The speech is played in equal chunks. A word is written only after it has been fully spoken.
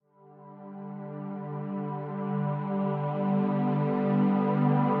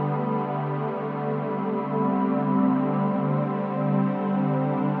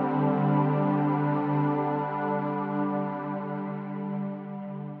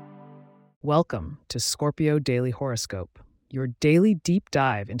Welcome to Scorpio Daily Horoscope, your daily deep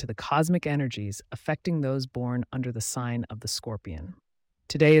dive into the cosmic energies affecting those born under the sign of the Scorpion.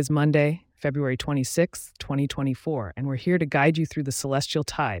 Today is Monday, February 26th, 2024, and we're here to guide you through the celestial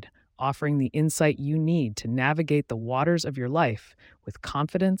tide, offering the insight you need to navigate the waters of your life with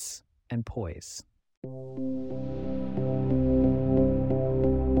confidence and poise.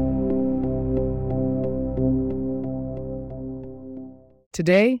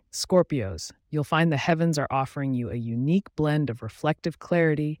 Today, Scorpios, you'll find the heavens are offering you a unique blend of reflective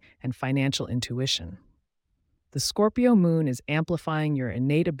clarity and financial intuition. The Scorpio moon is amplifying your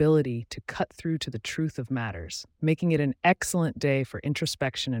innate ability to cut through to the truth of matters, making it an excellent day for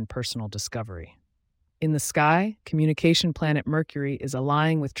introspection and personal discovery. In the sky, communication planet Mercury is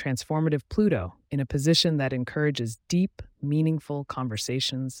aligning with transformative Pluto in a position that encourages deep, meaningful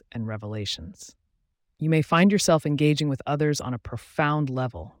conversations and revelations. You may find yourself engaging with others on a profound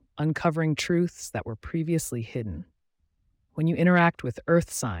level, uncovering truths that were previously hidden. When you interact with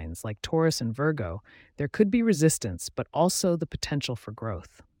earth signs like Taurus and Virgo, there could be resistance, but also the potential for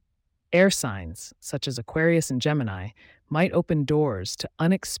growth. Air signs, such as Aquarius and Gemini, might open doors to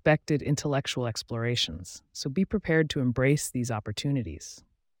unexpected intellectual explorations, so be prepared to embrace these opportunities.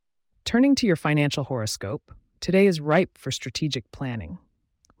 Turning to your financial horoscope, today is ripe for strategic planning.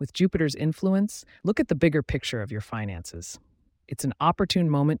 With Jupiter's influence, look at the bigger picture of your finances. It's an opportune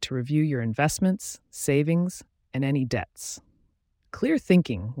moment to review your investments, savings, and any debts. Clear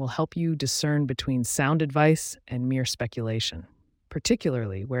thinking will help you discern between sound advice and mere speculation,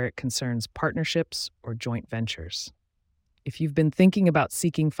 particularly where it concerns partnerships or joint ventures. If you've been thinking about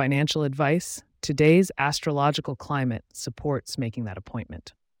seeking financial advice, today's astrological climate supports making that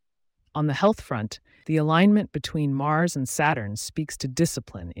appointment. On the health front, the alignment between Mars and Saturn speaks to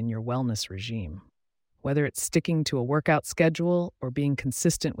discipline in your wellness regime. Whether it's sticking to a workout schedule or being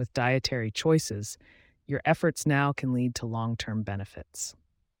consistent with dietary choices, your efforts now can lead to long-term benefits.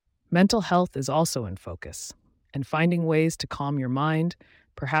 Mental health is also in focus, and finding ways to calm your mind,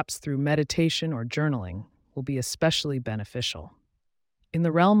 perhaps through meditation or journaling, will be especially beneficial. In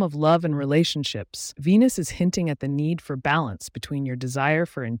the realm of love and relationships, Venus is hinting at the need for balance between your desire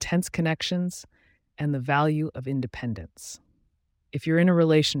for intense connections and the value of independence. If you're in a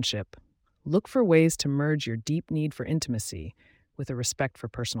relationship, look for ways to merge your deep need for intimacy with a respect for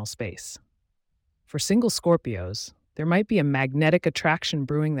personal space. For single Scorpios, there might be a magnetic attraction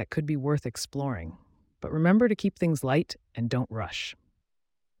brewing that could be worth exploring, but remember to keep things light and don't rush.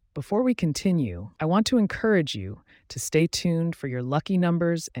 Before we continue, I want to encourage you to stay tuned for your lucky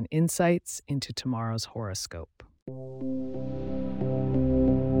numbers and insights into tomorrow's horoscope.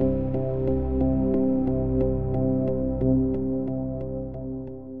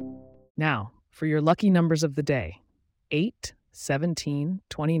 Now, for your lucky numbers of the day: 8, 17,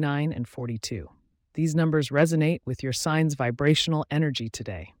 29, and 42. These numbers resonate with your sign's vibrational energy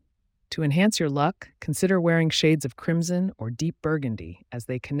today. To enhance your luck, consider wearing shades of crimson or deep burgundy as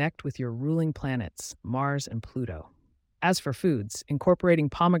they connect with your ruling planets, Mars and Pluto. As for foods, incorporating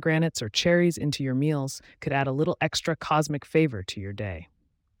pomegranates or cherries into your meals could add a little extra cosmic favor to your day.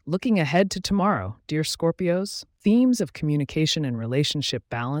 Looking ahead to tomorrow, dear Scorpios, themes of communication and relationship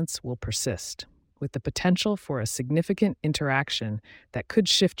balance will persist, with the potential for a significant interaction that could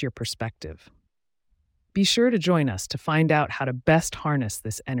shift your perspective. Be sure to join us to find out how to best harness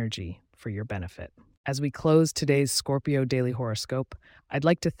this energy for your benefit. As we close today's Scorpio Daily Horoscope, I'd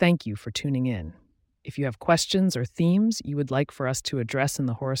like to thank you for tuning in. If you have questions or themes you would like for us to address in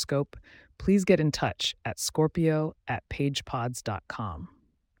the horoscope, please get in touch at scorpio@pagepods.com.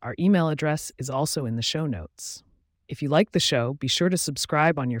 Our email address is also in the show notes. If you like the show, be sure to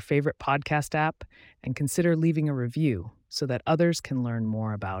subscribe on your favorite podcast app and consider leaving a review so that others can learn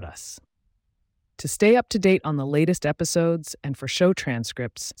more about us. To stay up to date on the latest episodes and for show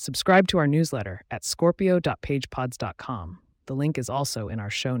transcripts, subscribe to our newsletter at scorpio.pagepods.com. The link is also in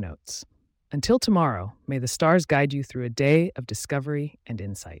our show notes. Until tomorrow, may the stars guide you through a day of discovery and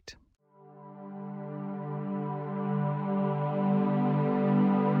insight.